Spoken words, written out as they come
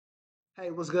Hey,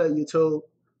 what's good, YouTube?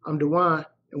 I'm Dewan,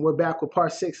 and we're back with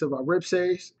part 6 of our RIP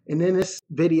series. And in this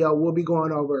video, we'll be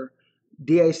going over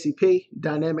DHCP,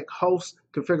 Dynamic Host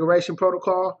Configuration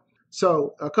Protocol.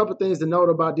 So, a couple things to note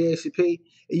about DHCP.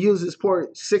 It uses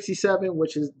port 67,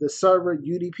 which is the server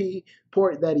UDP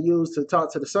port that it uses to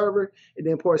talk to the server, and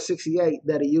then port 68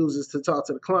 that it uses to talk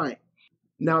to the client.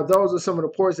 Now, those are some of the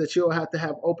ports that you'll have to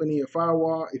have open in your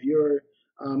firewall if you're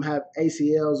have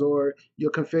ACLs or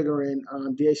you're configuring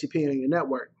DHCP on your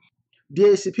network.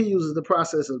 DHCP uses the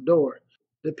process of door.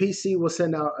 The PC will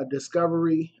send out a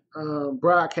discovery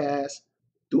broadcast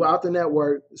throughout the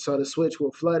network, so the switch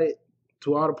will flood it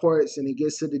to all the ports and it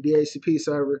gets to the DHCP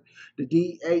server. The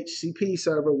DHCP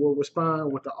server will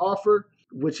respond with the offer,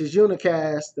 which is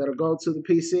unicast, that'll go to the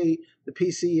PC. The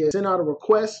PC is send out a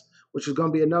request, which is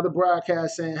going to be another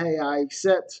broadcast saying, hey, I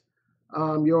accept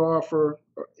your offer,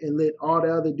 and let all the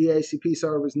other DHCP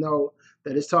servers know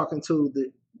that it's talking to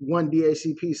the one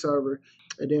DHCP server.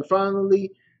 And then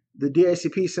finally, the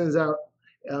DHCP sends out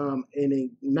an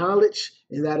acknowledge,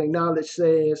 and that acknowledge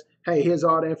says, hey, here's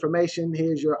all the information.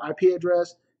 Here's your IP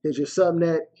address. Here's your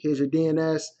subnet. Here's your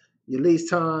DNS, your lease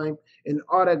time, and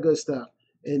all that good stuff.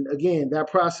 And again, that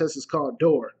process is called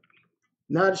door.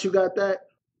 Now that you got that,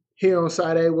 here on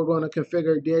side A, we're going to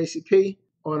configure DHCP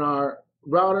on our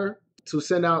router to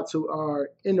send out to our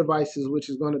end devices, which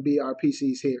is going to be our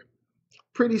PCs here.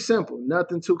 Pretty simple,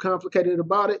 nothing too complicated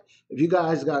about it. If you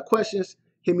guys got questions,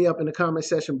 hit me up in the comment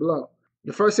section below.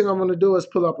 The first thing I'm going to do is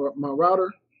pull up my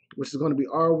router, which is going to be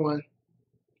R1.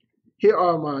 Here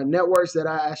are my networks that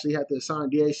I actually have to assign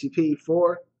DHCP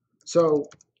for. So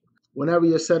whenever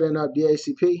you're setting up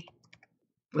DHCP,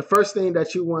 the first thing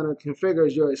that you want to configure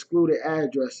is your excluded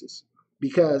addresses,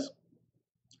 because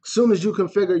as soon as you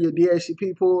configure your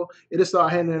DHCP pool, it'll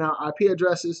start handing out IP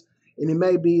addresses, and it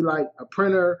may be like a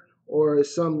printer or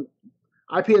some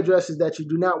IP addresses that you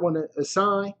do not want to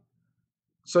assign,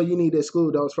 so you need to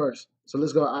exclude those first. So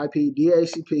let's go IP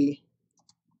DHCP,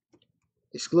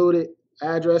 excluded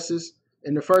addresses,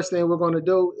 and the first thing we're going to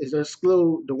do is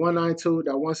exclude the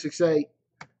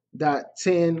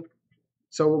 192.168.10.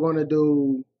 So we're going to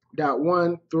do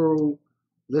 .1 through,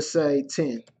 let's say,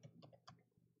 10.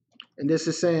 And this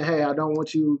is saying, hey, I don't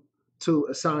want you to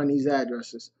assign these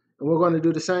addresses. And we're going to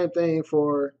do the same thing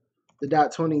for the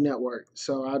 .20 network.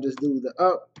 So I'll just do the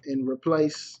up and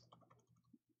replace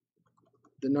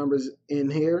the numbers in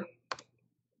here.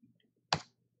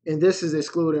 And this is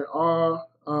excluding all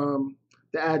the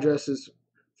addresses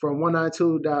from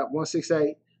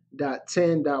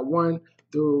 192.168.10.1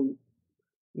 through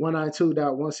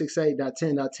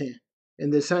 192.168.10.10.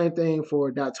 And the same thing for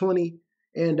 .20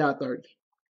 and .30.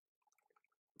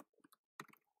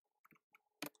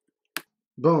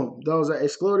 Boom, those are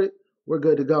excluded. We're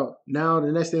good to go. Now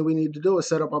the next thing we need to do is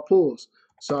set up our pools.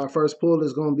 So our first pool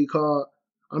is going to be called,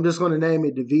 I'm just going to name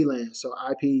it the VLAN. So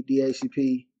IP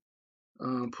DHCP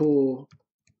pool,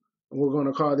 and we're going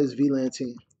to call this VLAN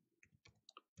 10.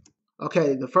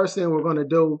 Okay, the first thing we're going to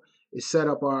do is set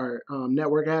up our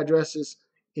network addresses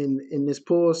in this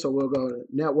pool. So we'll go to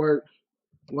network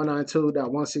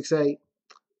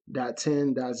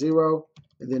 192.168.10.0,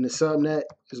 and then the subnet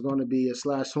is going to be a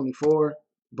 /24.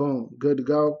 Boom, good to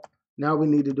go. Now we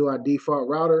need to do our default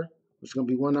router, which is going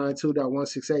to be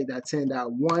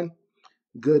 192.168.10.1.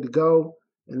 Good to go.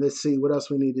 And let's see what else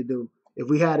we need to do. If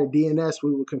we had a DNS,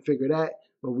 we would configure that,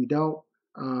 but we don't.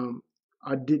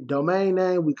 Our domain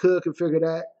name, we could configure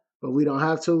that, but we don't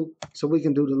have to, so we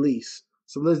can do the lease.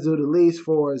 So let's do the lease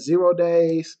for 0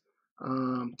 days,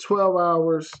 12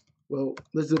 hours. Well,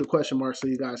 let's do the question mark so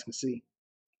you guys can see.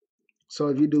 So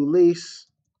if you do lease,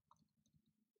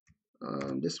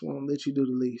 this won't let you do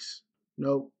the lease.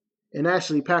 Nope. And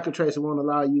actually, Packet Tracer won't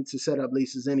allow you to set up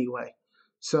leases anyway.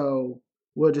 So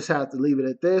we'll just have to leave it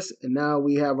at this. And now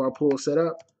we have our pool set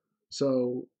up.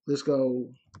 So let's go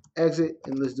exit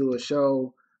and let's do a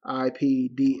show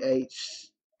IP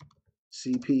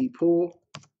DHCP pool.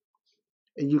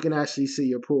 And you can actually see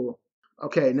your pool.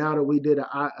 Okay, now that we did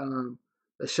a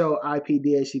show IP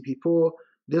DHCP pool,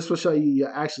 this will show you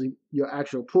your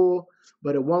actual pool,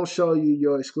 but it won't show you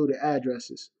your excluded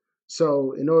addresses.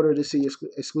 So in order to see your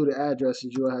excluded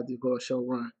addresses, you'll have to go show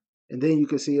run. And then you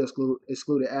can see your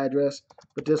excluded address,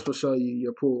 but this will show you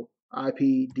your pool,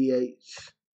 IP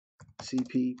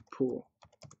DHCP pool.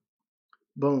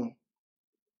 Boom.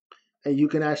 And you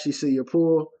can actually see your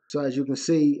pool. So as you can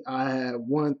see, I have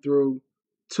 1 through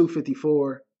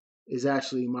 254 is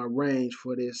actually my range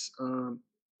for this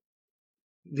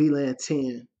VLAN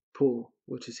 10 pool,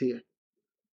 which is here.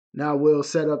 Now we'll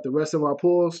set up the rest of our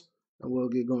pools and we'll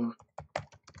get going.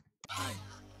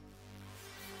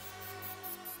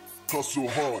 Hustle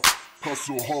hard,